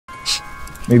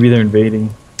Maybe they're invading.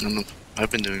 I don't know. I've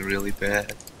been doing really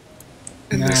bad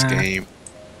in this game.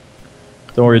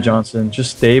 Don't worry, Johnson.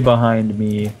 Just stay behind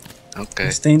me.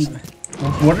 Okay.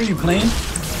 What are you playing?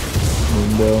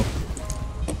 Mundo.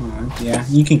 Yeah,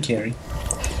 you can carry.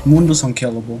 Mundo's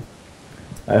unkillable.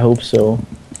 I hope so.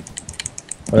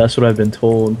 Well, that's what I've been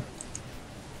told.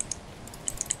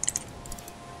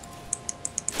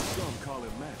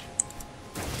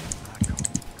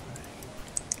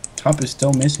 Top is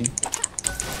still missing.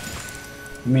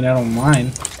 I mean, I don't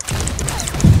mind.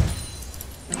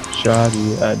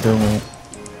 Shoddy, I don't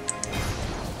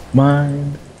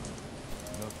mind.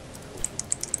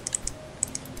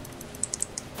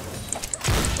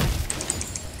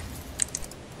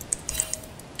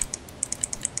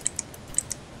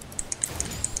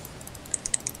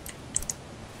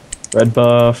 Red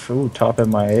buff. Ooh, top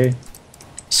MIA.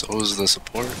 So is the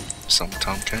support. Some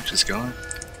Tom Kench is gone.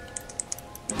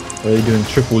 Are they doing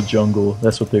triple jungle?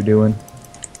 That's what they're doing.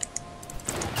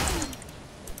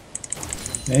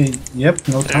 Hey, yep,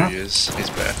 no There top. he is. He's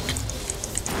back.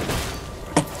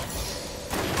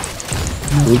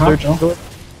 No top, though.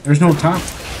 There's no top.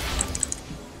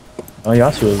 Oh,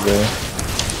 Yasuo's there.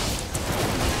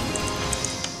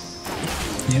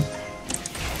 Yep.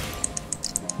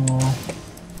 Well,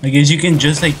 I guess you can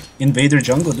just like invade their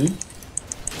jungle, dude.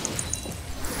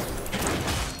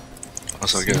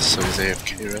 Also, I guess so he's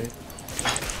AFK, right?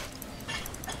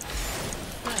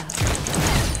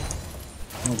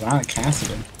 Oh god,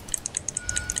 Cassidy.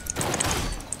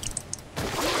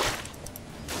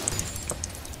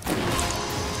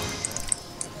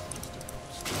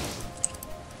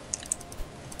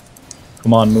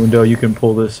 Come on, Mundo, you can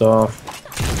pull this off.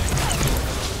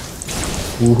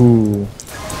 Woohoo.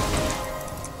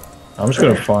 I'm just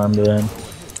gonna farm then.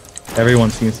 Everyone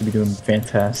seems to be doing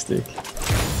fantastic.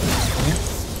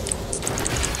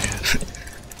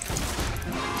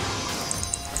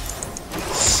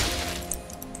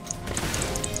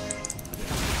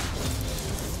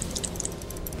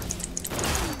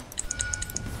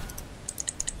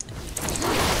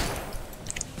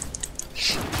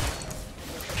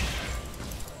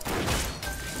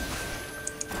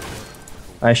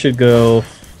 I should go.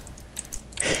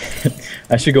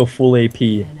 I should go full AP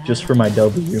just for my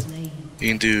W.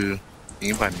 You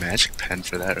can buy magic pen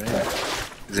for that,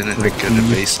 right? Isn't it like in the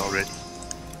base already?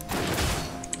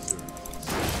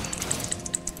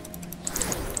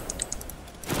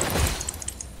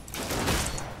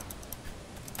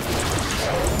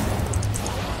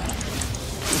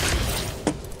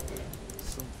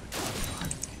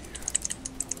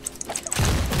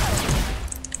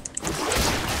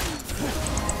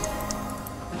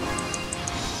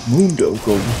 Mundo,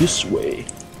 go this way.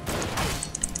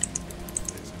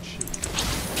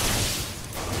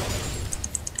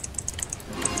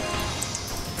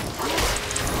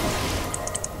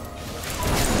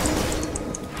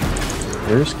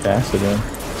 Where's Cassidy?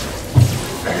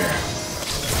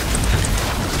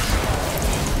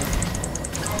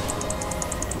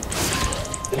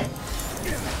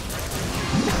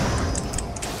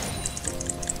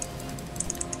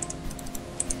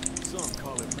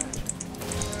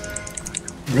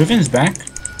 Riven's back.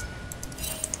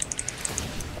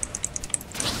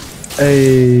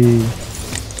 Hey.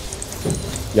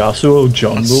 Yasuo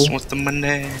jungle? What's the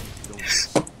money?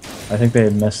 I think they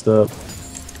messed up.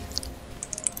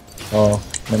 Oh,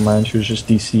 never mind, she was just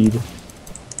DC'd.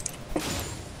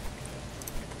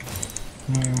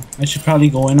 I should probably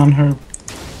go in on her.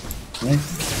 Right?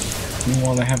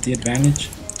 Meanwhile, I have the advantage.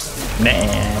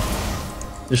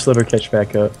 Nah. Just let her catch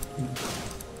back up.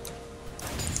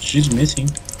 She's missing.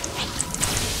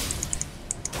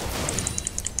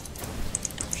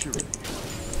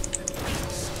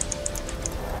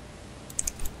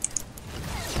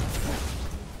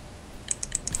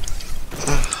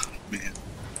 Man.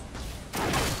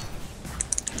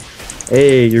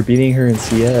 Hey, you're beating her in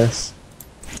CS.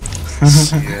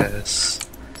 Yes.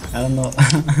 I don't know.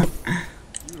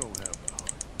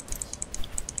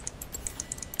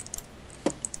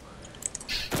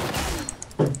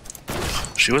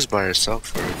 She was by herself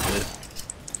for a bit.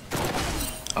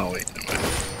 Oh wait, never mind.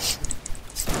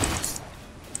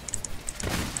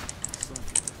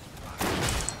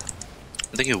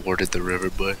 I think it warded the river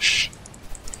bush.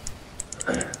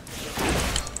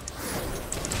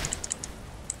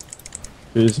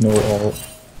 There's no ult.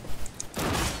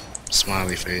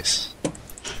 Smiley face.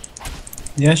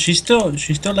 Yeah, she's still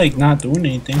like not doing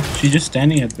anything. She's just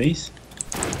standing at base.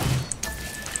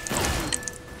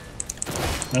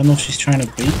 I don't know if she's trying to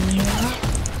bait me or not,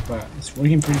 but it's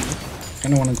working pretty good.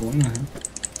 Kinda wanna go in on her.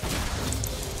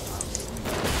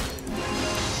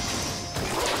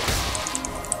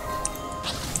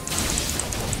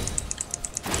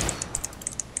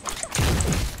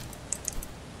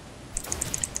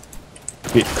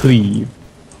 Get cleave.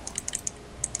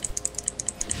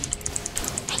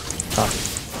 Ah,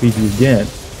 cleave you again.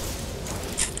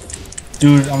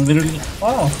 Dude, I'm literally.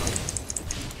 Oh.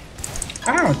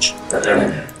 Ouch.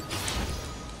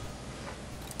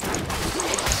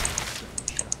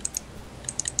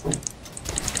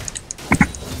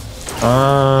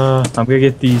 I'm gonna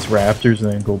get these raptors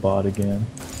and then go bot again.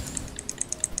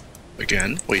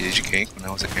 Again? Wait, did you gank when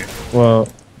I was here? Well,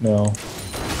 no.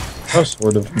 I was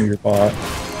sort of near bot.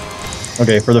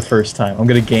 Okay, for the first time. I'm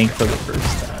gonna gank for the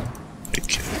first time.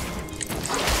 Okay.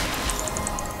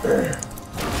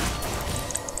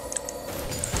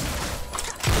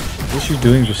 What you're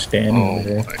doing just standing Oh over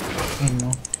there. my I god. don't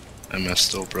know. My mess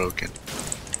still broken.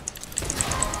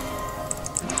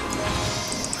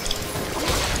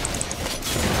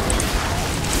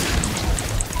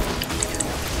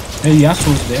 Hey,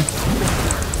 Yasuo's there.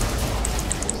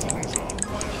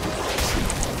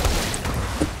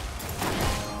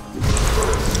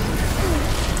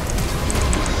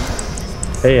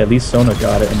 Hey, at least Sona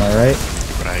got it, am I right?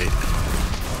 Right.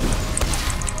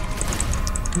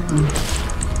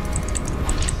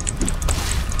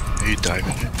 Are you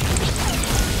diving it?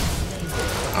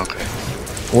 Okay.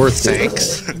 Worth it.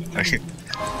 Thanks.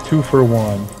 2 for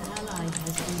 1.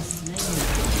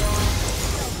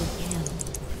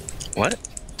 What?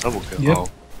 Double kill. Yep. Oh.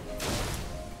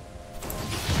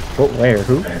 What, where?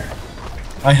 Who?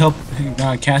 I helped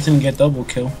Catherine get double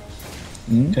kill.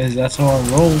 Hmm? Because that's how I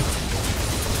roll.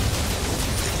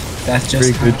 That's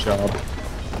just Pretty how, good job.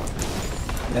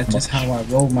 that's just how I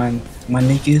roll, man. My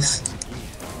niggas.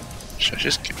 Should I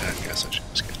just get that? I guess I should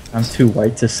just get that. I'm too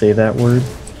white to say that word.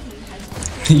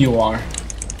 You are.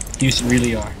 You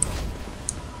really are.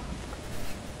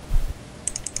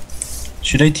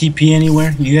 Should I TP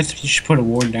anywhere? You should put a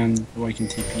ward down so I can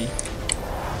TP.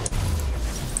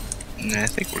 Nah, I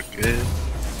think we're good.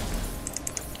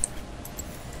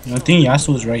 I think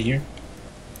Yasuo's right here.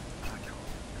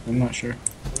 I'm not sure.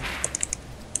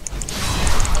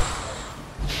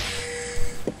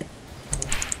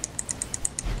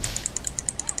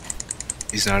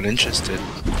 He's not interested.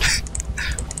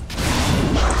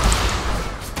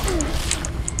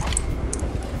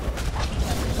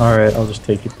 Alright, I'll just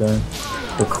take it then.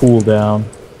 The cooldown.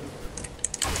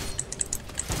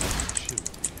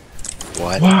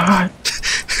 What? What?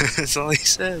 That's all he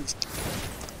says.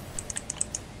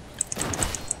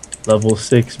 Level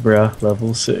 6, bruh.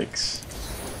 Level 6.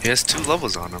 He has 2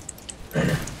 levels on him.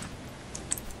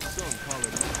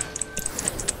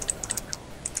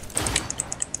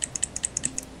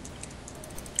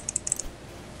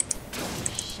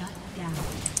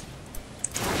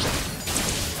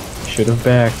 Should have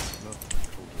backed.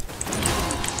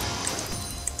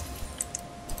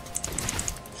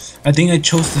 I think I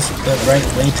chose the right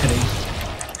way today.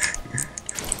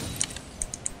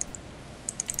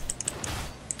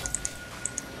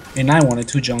 And I wanted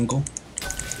to jungle.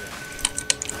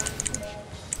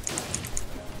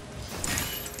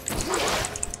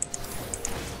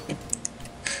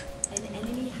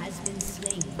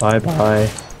 Bye bye.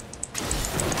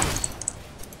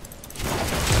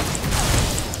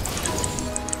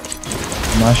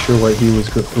 I'm not sure what he was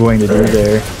going to do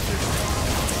there.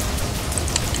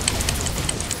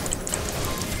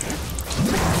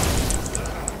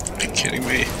 Are you kidding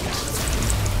me?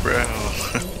 Bro.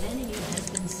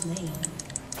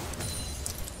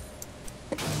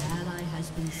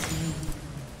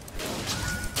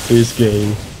 Is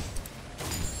gay.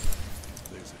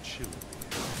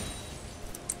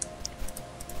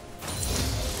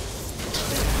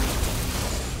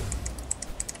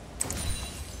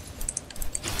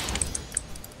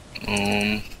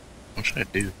 What should I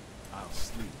do?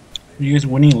 Are you guys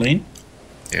winning lane?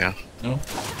 Yeah. No.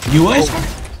 You guys?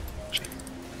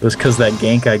 It was because that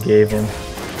gank I gave him.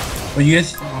 But you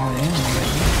guys? Oh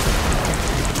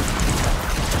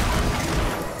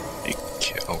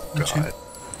Oh god. yeah.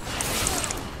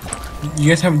 You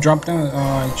guys have dropped down.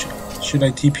 Should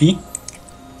I TP?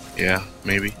 Yeah,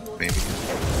 maybe. Maybe.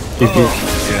 If you,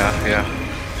 Yeah, yeah.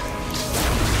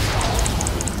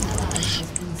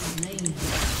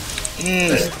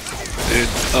 Dude.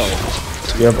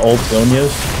 Oh. do you have ult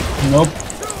Zonias? Nope.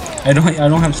 I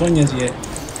don't have Sonya's yet.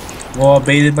 Well,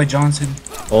 baited by Johnson.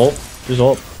 Ult? Just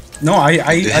ult. No,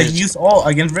 I used all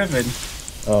against Riven.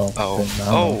 Oh. Oh. then no.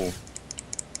 Oh.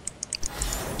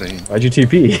 Dang. Why'd you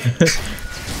TP?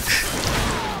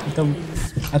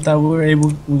 I thought we're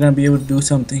gonna be able to do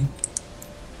something.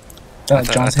 I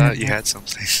thought you had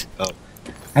something. Oh.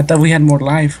 I thought we had more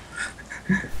life.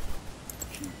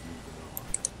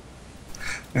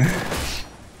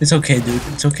 It's okay, dude.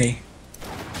 It's okay.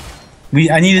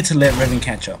 I needed to let Revan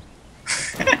catch up.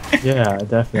 Yeah,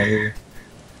 definitely.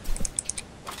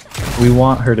 We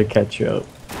want her to catch up.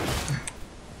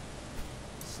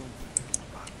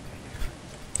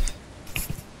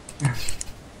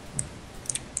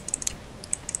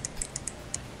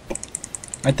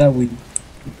 I thought we.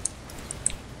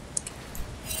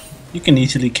 You can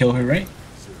easily kill her, right?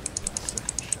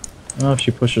 I don't know if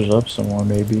she pushes up some more,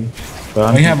 maybe.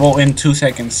 But We have ult in 2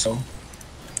 seconds, so.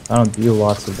 I don't deal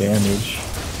lots of damage.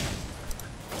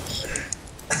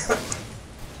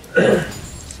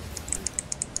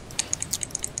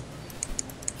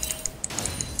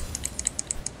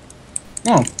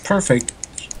 Oh, perfect.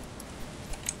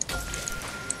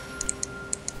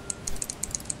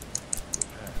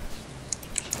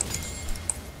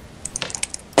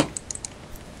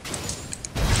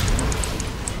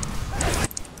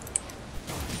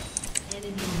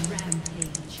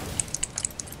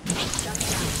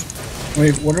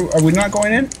 Wait, what are we not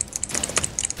going in?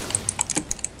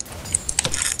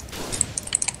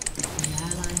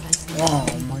 Oh,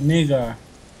 my nigga.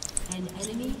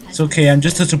 It's okay, I'm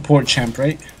just a support champ,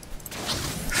 right?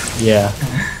 Yeah.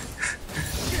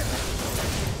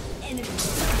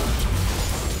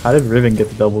 How did Riven get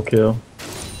the double kill?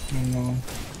 I don't know.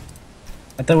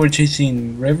 I thought we were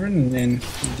chasing River and then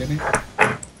we didn't.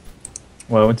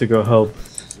 Well, I went to go help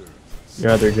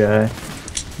your other guy.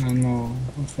 I don't know.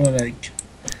 I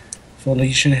felt like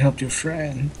you should have helped your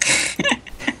friend.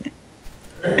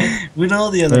 We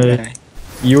know the other guy.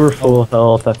 You were full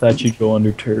health. I thought you'd go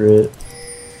under turret.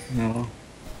 No.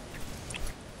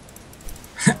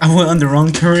 I went on the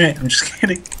wrong turret. I'm just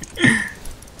kidding.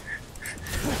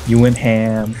 You went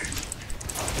ham.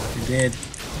 You did.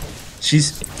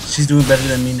 She's doing better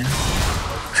than me now.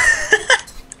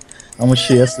 How much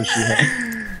CS does she have?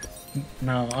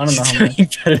 No, I don't know She's how much. doing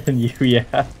better than you,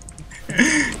 yeah.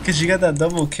 Cause she got that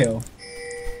double kill.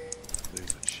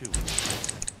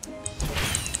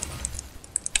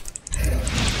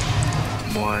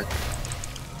 What?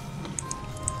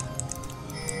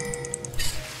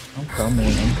 I'm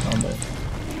coming.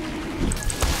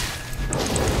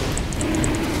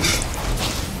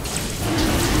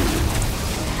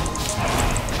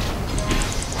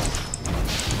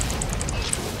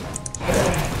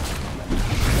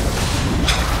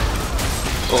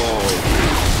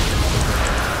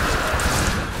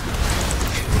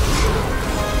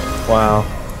 Wow.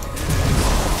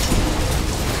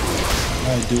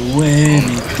 I do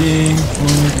anything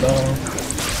for love.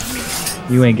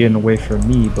 You ain't getting away from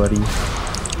me, buddy.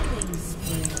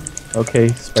 Okay,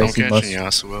 Don't spicy catch mustard.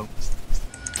 Yasuo.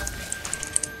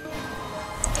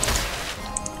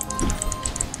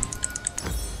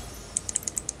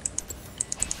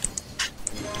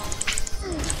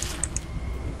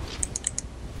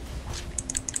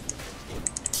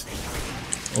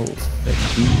 Oh, that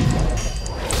key.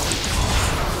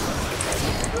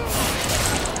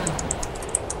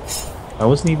 I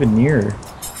wasn't even near.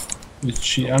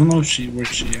 I don't know if where's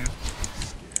she at.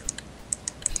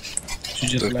 She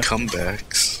just The left.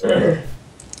 comebacks.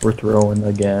 We're throwing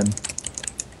again.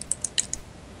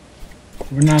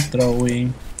 We're not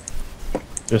throwing.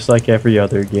 Just like every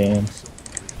other game.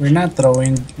 We're not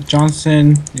throwing.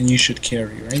 Johnson, and you should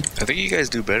carry, right? I think you guys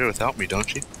do better without me,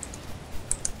 don't you?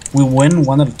 We win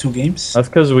 1 out of 2 games. That's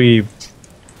because we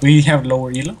have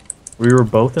lower elo. were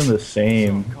both in the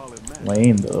same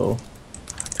lane, though.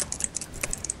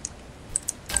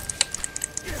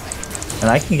 And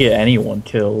I can get anyone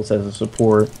kills as a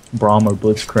support, Braum or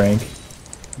Blitzcrank.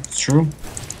 It's true.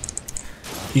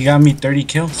 He got me 30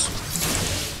 kills.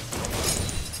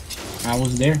 I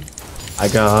was there. I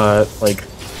got like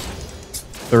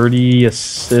 30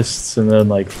 assists and then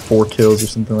like 4 kills or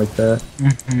something like that.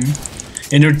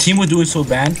 And your team was doing so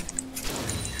bad.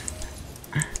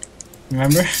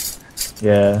 Remember?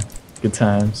 Yeah, good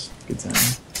times. Good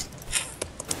times.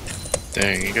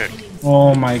 Dang, you got.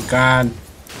 Oh my god.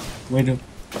 Wait a...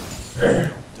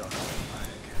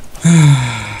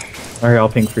 Alright, I'll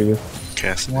ping for you.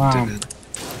 Cassidy Wow. didn't.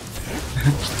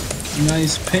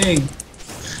 Nice pig.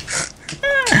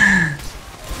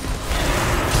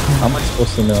 How am I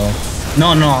supposed to know? No,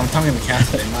 I'm talking to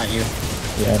Cassidy, not you.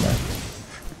 Yeah, I know.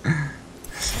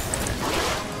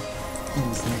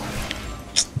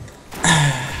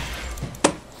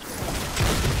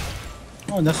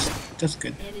 Oh, that's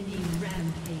good.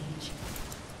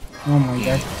 Oh my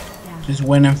god. Just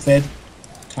went and fed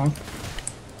top.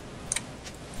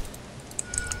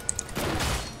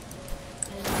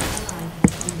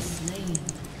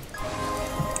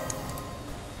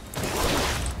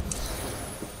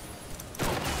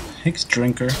 Hicks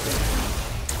drinker.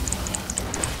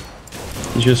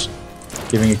 He's just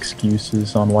giving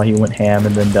excuses on why he went ham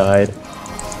and then died.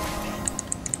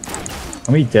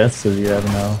 How many deaths does he have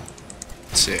now?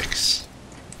 6.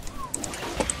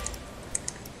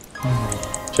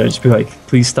 Should I just be like,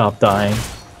 please stop dying?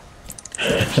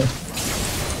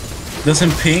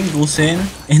 Doesn't ping, goes in,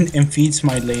 and feeds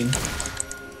my lane.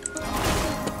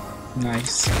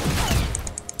 Nice.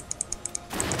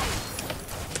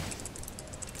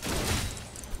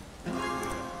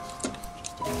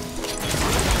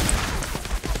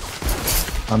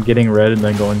 I'm getting red and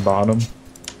then going bottom.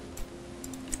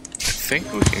 I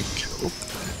think we can kill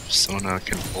if Sona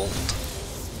can ult.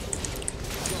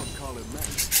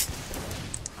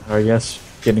 Or I guess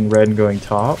getting red and going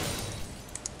top.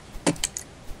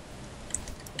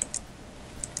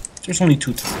 There's only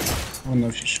 2 times. I don't know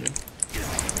if you should.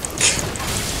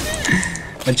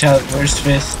 Watch out, where's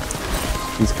Fist?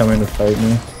 He's coming to fight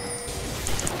me.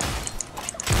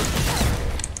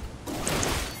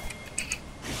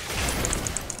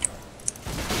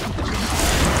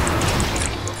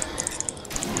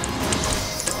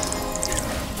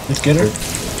 Let's get her.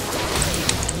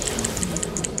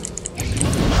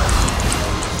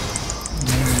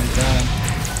 Oh my god.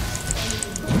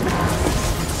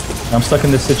 I'm stuck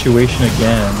in this situation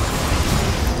again.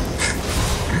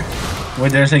 Where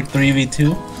there's like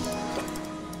 3v2?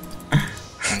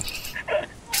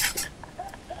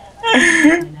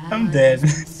 I'm dead.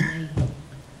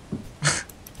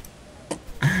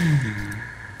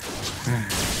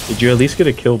 Did you at least get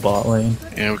a kill bot lane?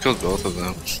 Yeah, we killed both of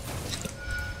them.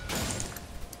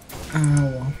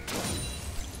 Well.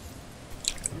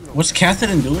 What's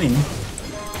Catherine doing?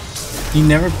 He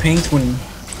never pings when...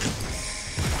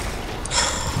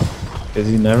 Because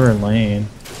he's never in lane.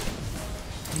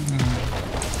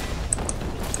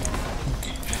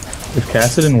 If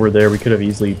Cassidon were there, we could have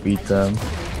easily beat them.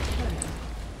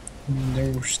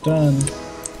 They were stunned.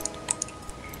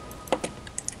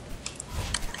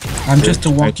 I'm just a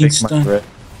walking stun.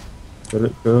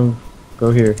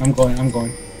 Go here. I'm going.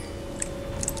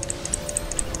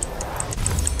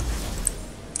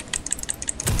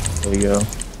 There you go.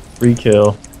 Free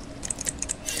kill.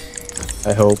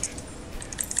 I hope.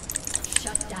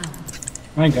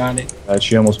 I got it.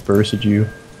 She almost bursted you.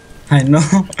 I know.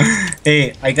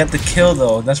 Hey, I got the kill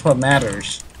though. That's what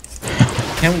matters.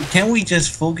 Can we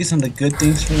just focus on the good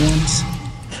things for once?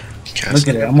 Look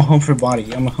at it. I'm a humper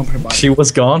body. She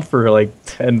was gone for like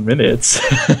 10 minutes.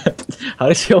 How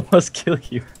did she almost kill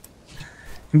you?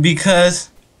 Because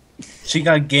she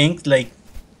got ganked like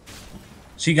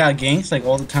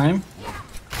all the time.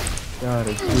 Got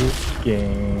a good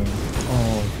game.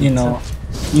 Oh,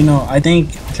 You know, I think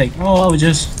it's like, oh, I was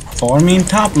just farming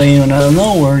top lane, and out of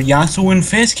nowhere, Yasuo and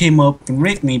Fizz came up and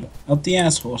raped me up the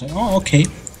asshole. I was like, oh, okay.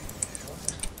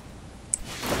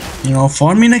 You know,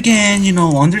 farming again, you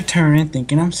know, under turret,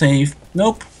 thinking I'm safe.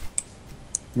 Nope.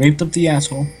 Raped up the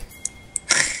asshole.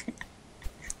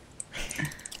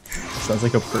 Sounds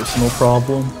like a personal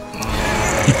problem.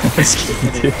 Just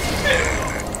kidding, dude.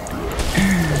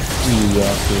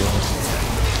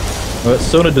 Well,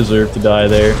 Sona deserved to die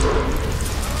there.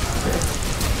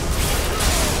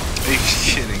 Are you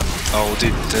kidding? Oh,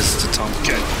 dude, there's the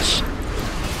Tomcat.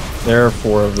 There are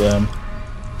 4 of them.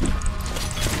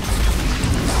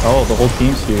 Oh, the whole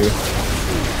team's here.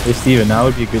 Hey, Steven, now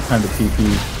would be a good time to TP.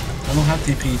 I don't have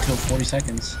TP till 40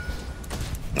 seconds.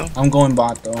 No. I'm going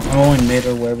bot though. I'm going mid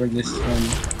or wherever this is going.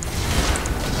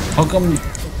 How come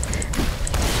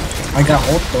I got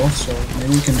ult though, so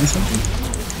maybe we can do something?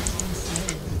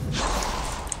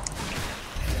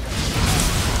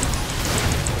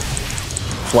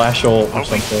 Flash ult or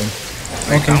something.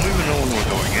 I don't even know when we're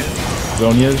going in.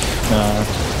 Zonia's? Nah.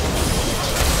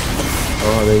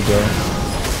 Oh, there you go.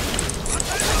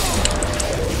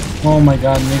 Oh my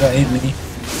god, Mega ate me.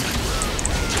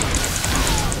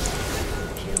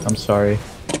 I'm sorry.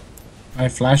 I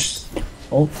flashed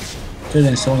ult to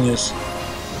then Sonya's.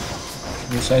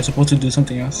 Was I supposed to do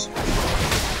something else?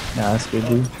 Nah, that's good,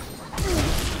 dude.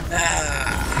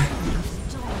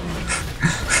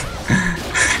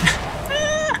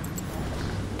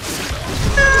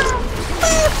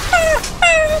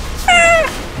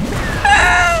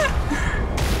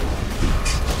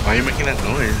 Why are you making that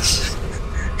noise?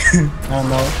 I don't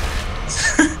know.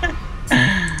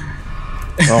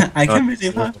 Oh, I can't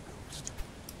believe that.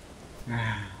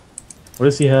 What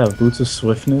does he have? Boots of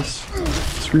Swiftness?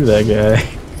 Screw that guy.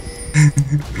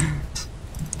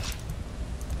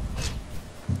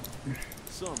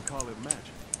 Some call it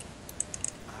magic.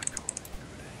 I call it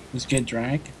good aim. Let's get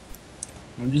drag.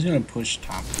 I'm just gonna push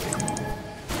top.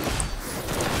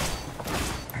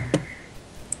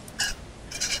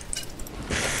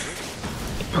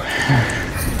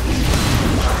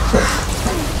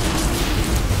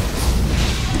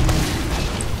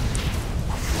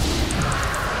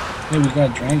 Hey, we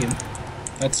got a dragon.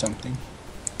 That's something.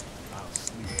 I'll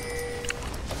sleep.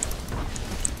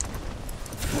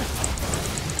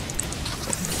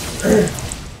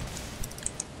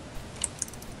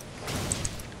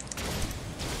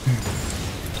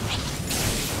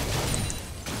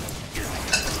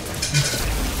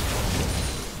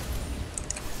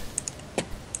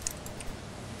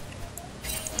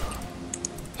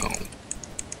 Oh,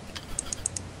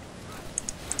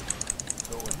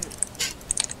 Go ahead.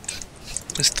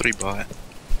 it's 3 bot.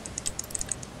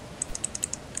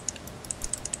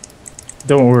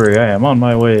 Don't worry, I am on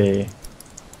my way.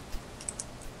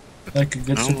 Like a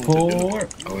good I don't know what they're doing.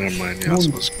 support. Oh, never mind. Yeah, I was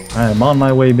supposed to go. I am on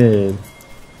my way mid.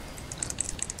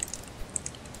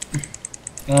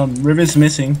 Riven's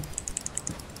missing.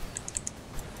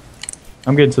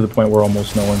 I'm getting to the point where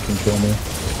almost no one can kill me.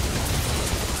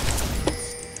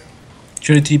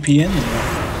 Should I TP in?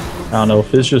 I don't know,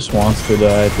 Fizz just wants to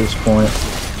die at this point.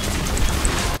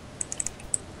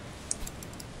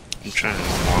 I'm trying to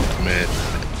walk mid.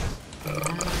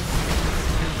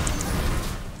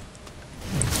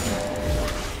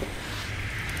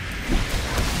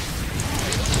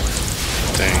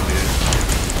 Dang,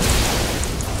 dude.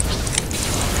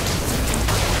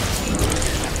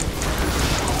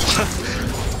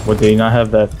 What, did he not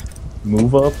have that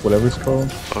move up, whatever it's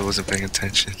called? I wasn't paying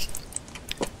attention.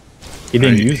 He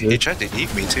didn't He- use He it. tried to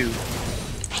eat me too.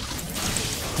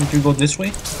 You can go this way.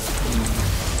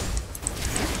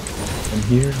 From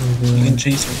here, You can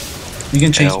chase her. You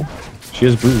can chase Help. her. she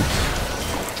has boots.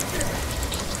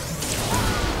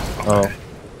 Oh.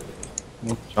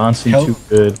 Johnson Help. too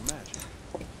good.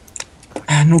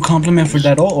 No compliment for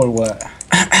that ult or what?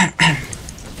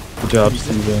 Good job,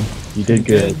 Steven. You did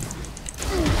good.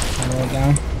 Roll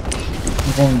down.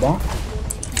 I'm going bot.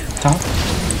 Top.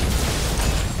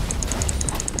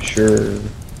 Sure.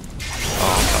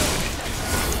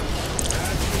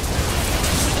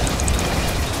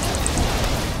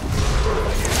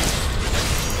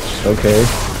 Okay.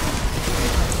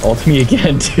 Ult me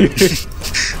again, dude.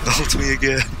 Ult me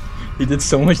again. He did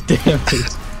so much damage.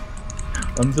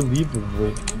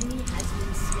 Unbelievable.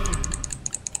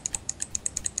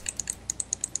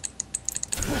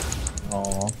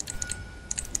 Aw.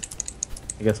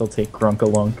 I guess I'll take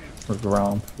Grunkalunk or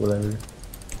Gromp, whatever.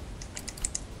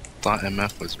 Thought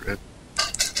MF was ripped.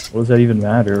 What does that even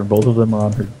matter? Both of them are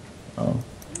on her. Oh.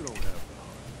 You don't have the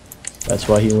heart. That's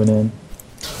why he went in.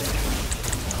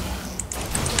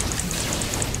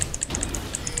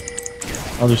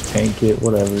 I'll just tank it,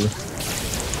 whatever.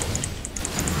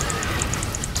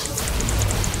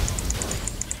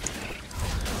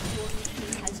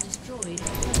 Has destroyed.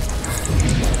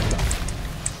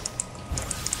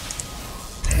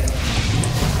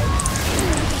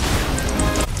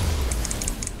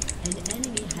 An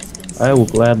enemy has been I will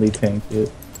gladly tank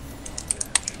it.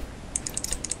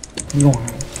 You don't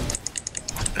have.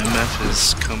 MF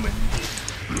is coming.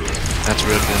 That's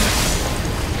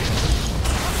ripping.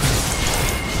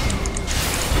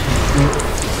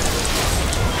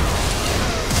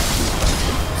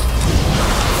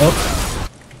 Oh,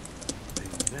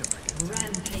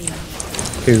 rampage.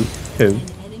 Who? Who? An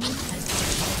enemy has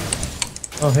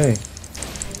been Oh, hey.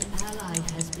 An ally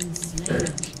has been slain.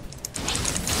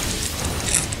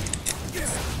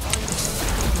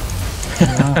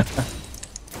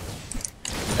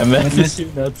 And then Goodness.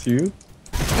 you nuts you?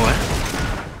 What?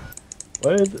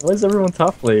 Why is everyone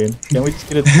top lane? Can't we just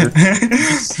get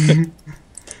it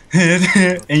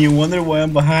third? and you wonder why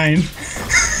I'm behind.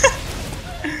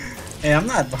 Hey, I'm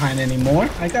not behind anymore.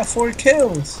 I got 4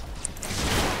 kills.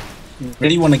 You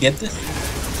really want to get this?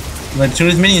 But as soon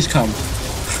as minions come.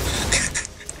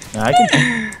 Nah, I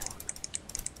can.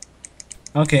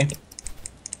 Okay.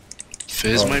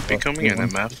 Fizz Oh, might be fuck, coming in yeah.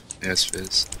 MF. Yes,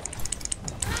 Fizz.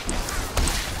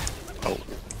 Oh,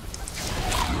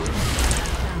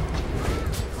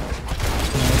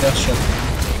 We got shut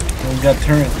down. We got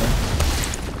turret though.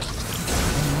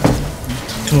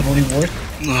 Totally worth.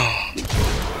 no.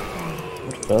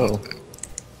 Oh.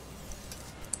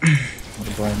 What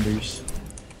a blinders.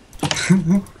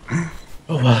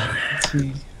 Oh, wow.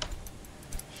 See.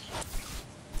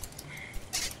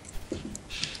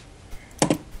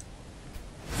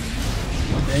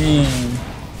 Damn.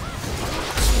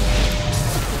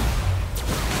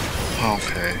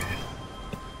 Okay.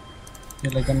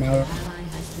 Feel like I'm out. Ally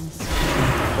has been slain.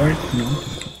 Where? No.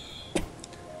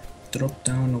 Drop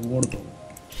down a wardo.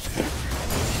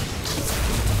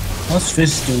 How's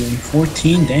Fist doing?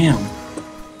 14? Damn.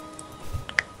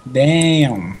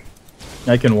 Damn.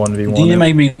 I can 1v1 Do you think he it.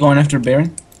 might be going after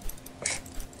Baron?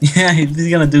 Yeah, he's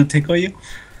gonna do tickle you.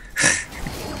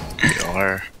 We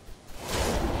are.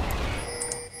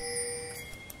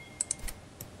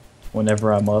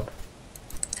 whenever I'm up.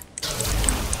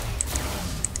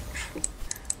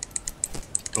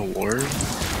 The ward?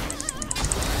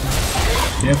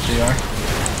 Yep, they are.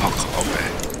 I'll call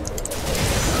back.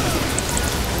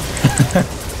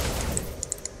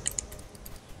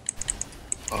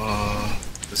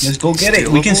 Let's go get it.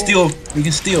 We can steal. We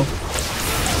can steal.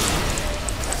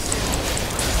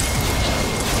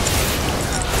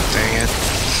 Dang it.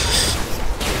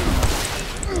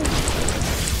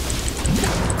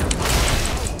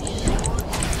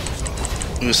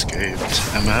 Who escaped?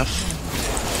 MF?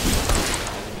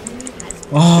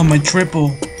 Oh, my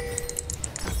triple.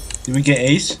 Did we get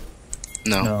ace?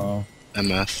 No. No.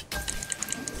 MF.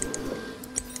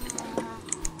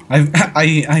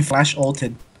 I flash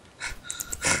ulted.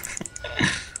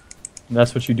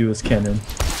 That's what you do as Kennen.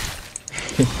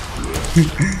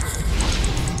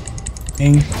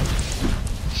 Dang.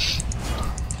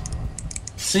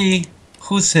 See,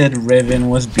 who said Raven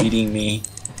was beating me?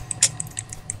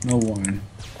 No one.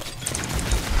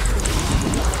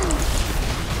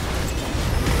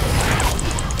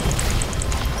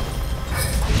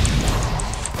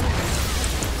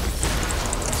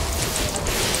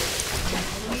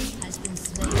 Has been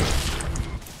slain.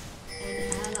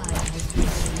 An ally has been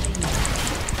slain.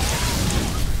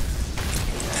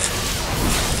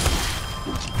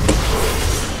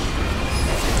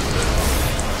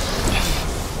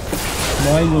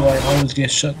 Why do I always get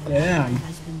shut down?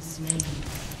 Has been slain.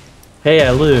 Hey,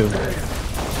 I live.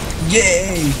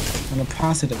 Yay! On a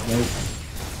positive note.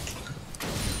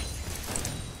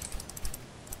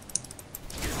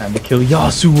 Time to kill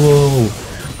Yasuo.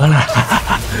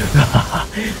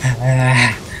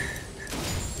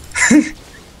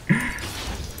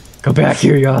 Come back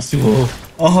here, Yasuo.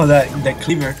 Oh, that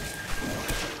cleaver.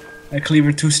 That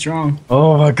cleaver too strong.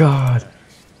 Oh my god.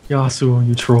 Yasuo,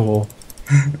 you troll.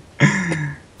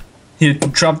 Here,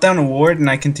 drop down a ward and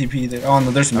I can TP there. Oh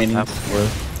no, there's a mini. Nice,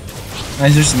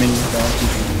 there's a mini. I'll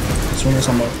TP. As soon as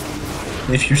I'm up.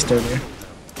 If you're still there.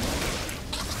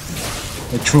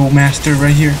 The troll master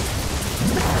right here.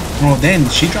 Oh, then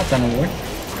she dropped down a ward.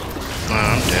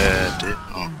 I'm dead, dude.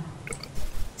 Oh.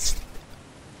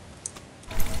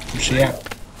 Where's she at?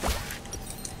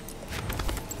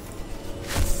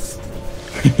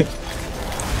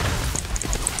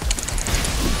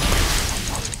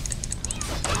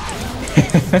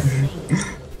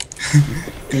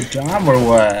 Good job or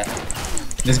what?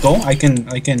 Let's go. I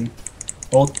can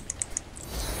ult.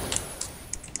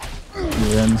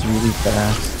 He runs really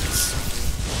fast.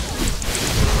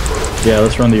 Yeah,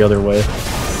 let's run the other way.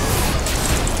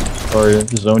 Or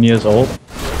Zonia's ult.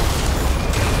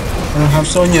 I don't have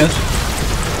Sonya's.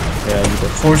 Yeah, you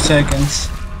did. 4 seconds.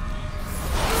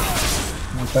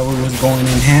 I thought we was going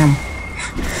in ham.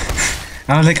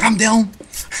 I was like, I'm down.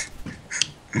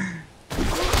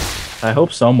 I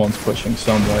hope someone's pushing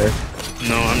somewhere.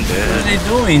 No, I'm What are dead. they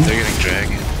doing? They're getting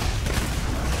dragon.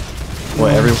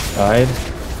 What, everyone died?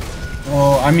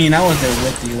 Oh, I mean, I was there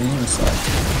with you and you suck.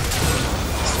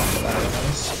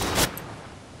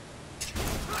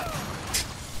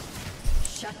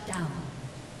 Shut down.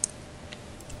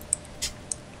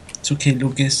 It's okay,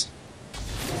 Lucas.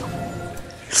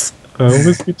 I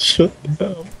almost get shut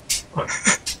down.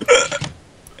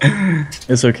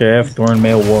 It's okay, I have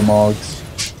Thornmail Warmogs.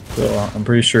 So I'm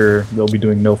pretty sure they'll be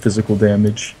doing no physical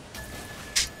damage.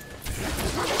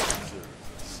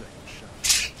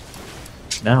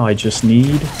 Now I just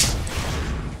need...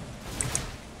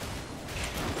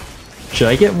 Should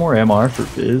I get more MR for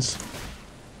Fizz?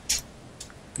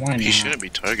 Why He not? shouldn't be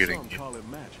targeting Some you. call it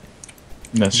magic.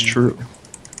 That's true.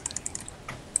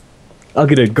 I'll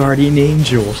get a Guardian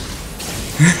Angel.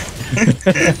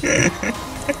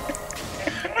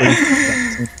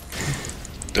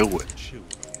 Do it.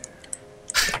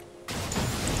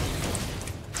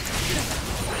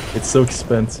 It's so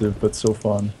expensive, but so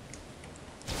fun.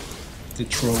 The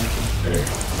troll.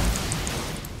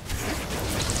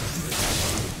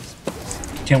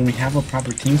 Can we have a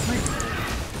proper team fight?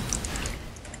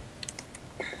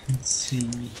 Let's see.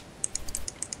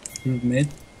 Group mid.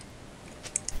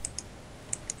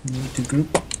 Move to group.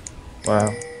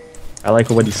 Wow. I like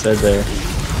what he said there.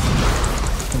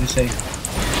 What do you say?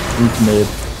 Group mid.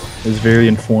 It was very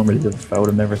informative. I would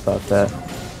have never thought that.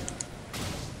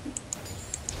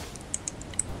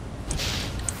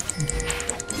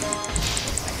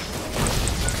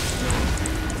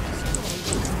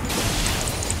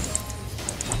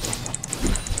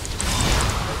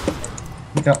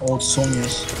 We got old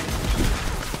Sonya's.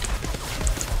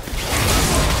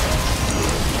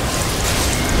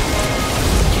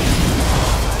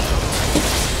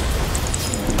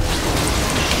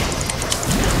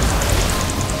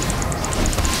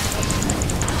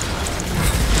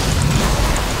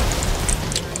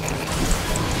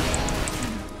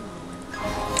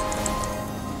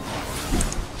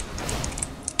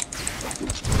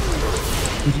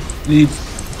 Leave.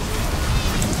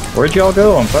 Where'd y'all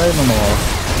go? I'm fighting them all.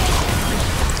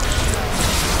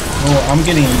 Oh, I'm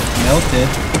getting melted.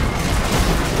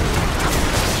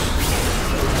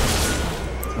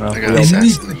 Oh, I got we all-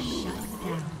 assassinated.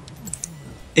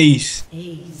 Ace.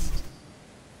 Aced.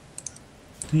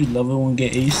 Do you love it when we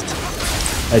get aced?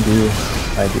 I do.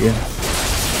 I do.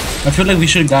 I feel like we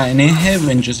should have gotten in here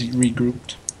and just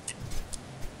regrouped.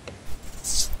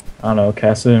 I don't know.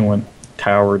 Cassidy went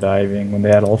tower diving when they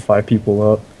had all 5 people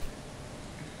up.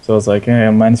 So I was like, hey, I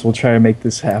might as well try to make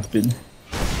this happen.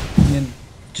 And then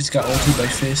just got ulted by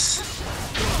Fizz.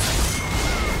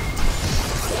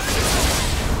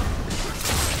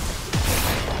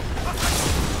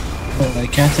 Oh,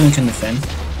 like Catherine can defend.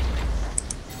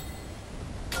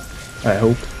 I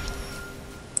hope.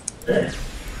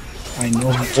 I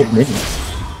know he Oh, can. maybe.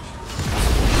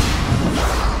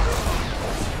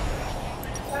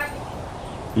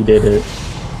 He did it.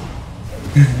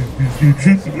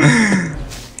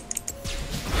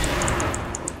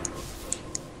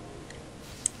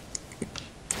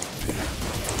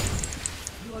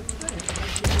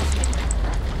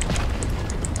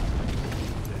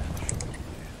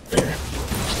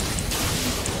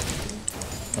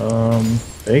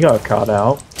 They got caught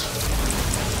out.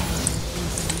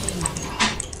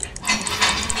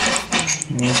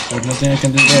 Nope, there's nothing I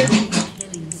can do there.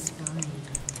 Killing spree.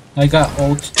 I got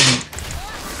ult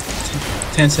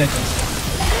in 10 seconds.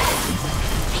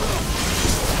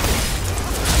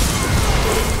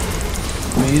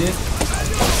 Made it.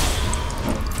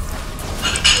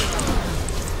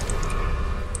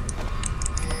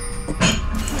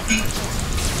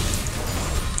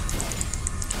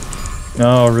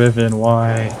 No, Riven,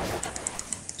 why?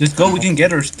 Just go, we can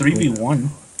get her 3v1.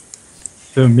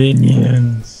 The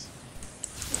minions.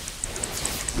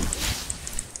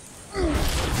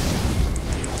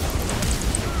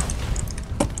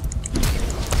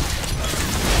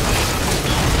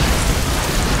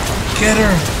 Get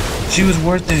her! She was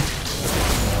worth it.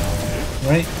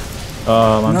 Right?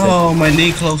 I'm No, my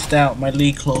league closed out. My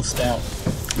league closed out.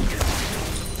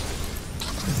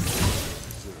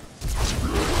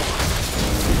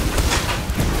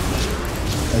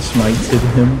 I smited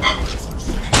him.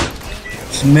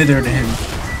 Smithered him.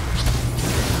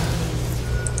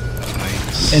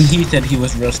 Nice. And he said he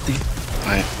was rusty.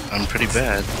 I'm pretty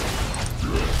bad.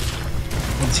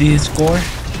 Let's see his score.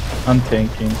 I'm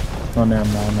tanking. Oh no,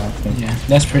 I'm not tanking. Yeah,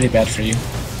 that's pretty bad for you.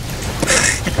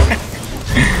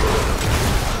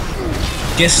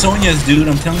 Get Sonya's, dude,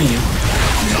 I'm telling you.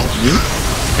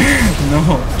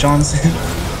 No, Johnson.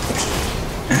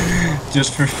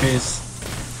 Just for Fizz.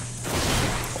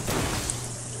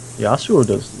 Yasuo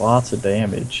does lots of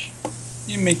damage.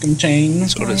 You make him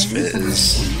change. So does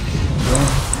Fizz.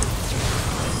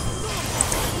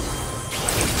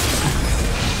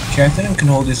 Catherine can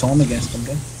hold his own against him,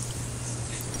 though.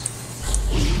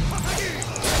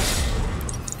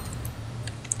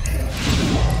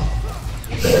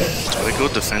 Do I go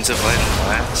defensive item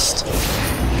last?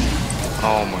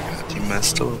 Oh my god, he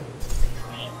messed up.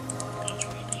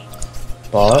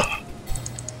 Bot?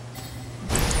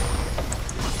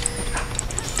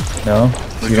 No? Look,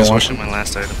 You he's don't want watching my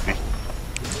last item.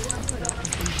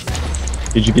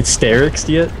 Did you get Sterix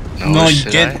yet? No, you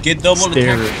should I? get double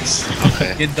attack. Sterix.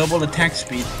 Okay, Get double attack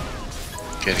speed.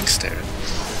 getting stared.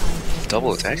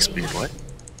 Double attack speed, what?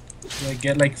 Yeah,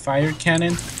 get like fire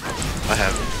cannon I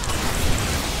have it.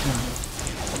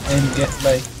 and get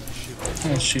like.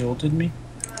 Oh, she ulted me.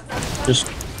 Just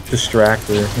distract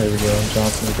her. There we go.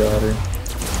 Johnson got her.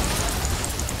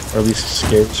 Or at least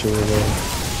escapes her away.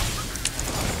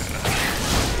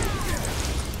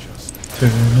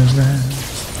 Turn around.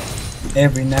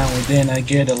 Every now and then I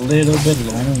get a little bit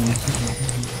lonely.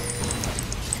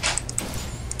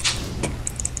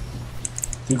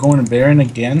 We're going to Baron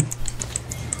again.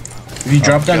 If you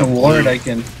drop down a got ward, blue. I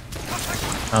can. I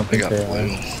don't I think got they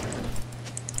blue. are.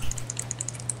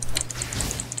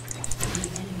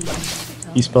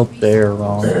 He spelled there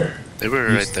wrong. They were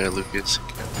right there, Lucas.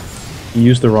 He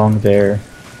used the wrong there.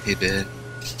 He did.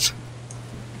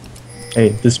 Hey,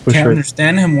 this push Can't right.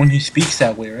 understand him when he speaks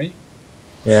that way, right?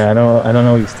 Yeah, I don't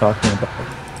know what he's talking about.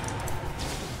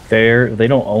 They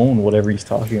don't own whatever he's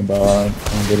talking about. I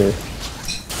don't get it.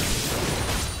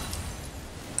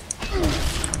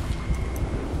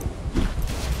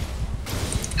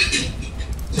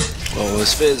 Oh,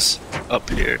 was Fizz up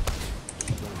here?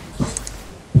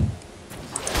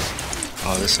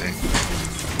 Oh, this ain't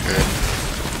good.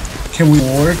 Can we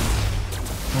ward?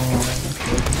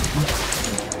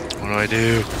 What do I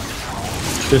do?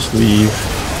 Just leave.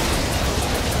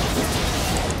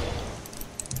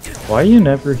 Why are you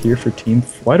never here for team?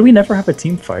 Why do we never have a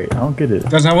team fight? I don't get it.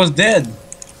 Because I was dead.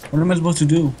 What am I supposed to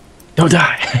do? Don't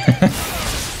die.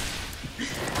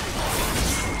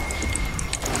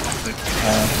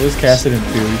 There's Cassidy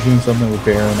too. He's doing something with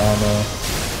Baron. I don't know.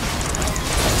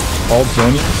 All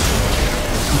Sonya.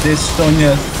 This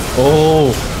Sonya.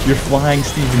 Oh, you're flying,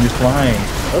 Steven. You're flying.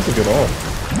 That was a good ult.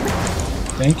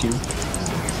 Thank you.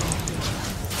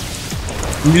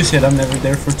 You said I'm never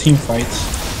there for team fights.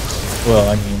 Well,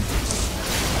 I mean.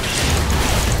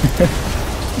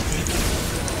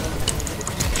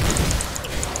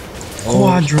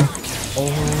 Quadra. Oh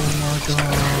my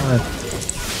god.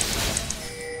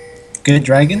 Good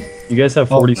dragon? You guys have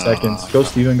 40 seconds. Go,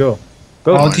 Steven, go.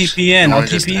 Go. I'll TP in. I'll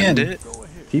TP in.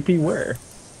 TP where?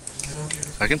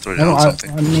 I can throw down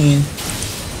something. I mean,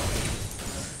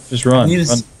 just run.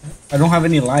 I don't have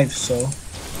any life, so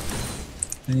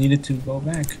I needed to go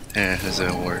back. Yeah, it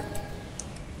doesn't work.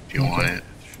 If you want it.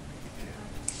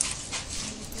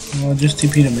 Well, just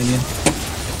TP the minion.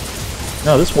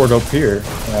 No, this ward up here.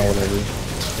 Yeah, whatever.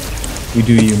 You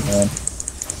do you, man.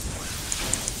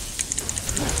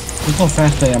 Look how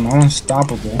fast I am. I'm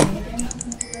unstoppable.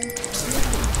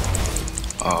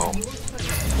 Oh.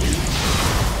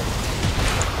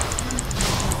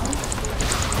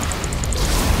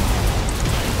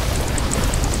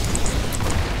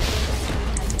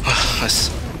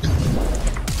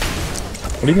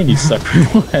 What do you think you suck for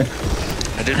what?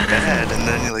 I did bad, and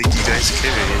then like you guys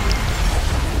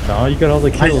carried. No, you got all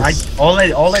the kills. All I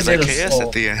did I was KS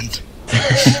at the end.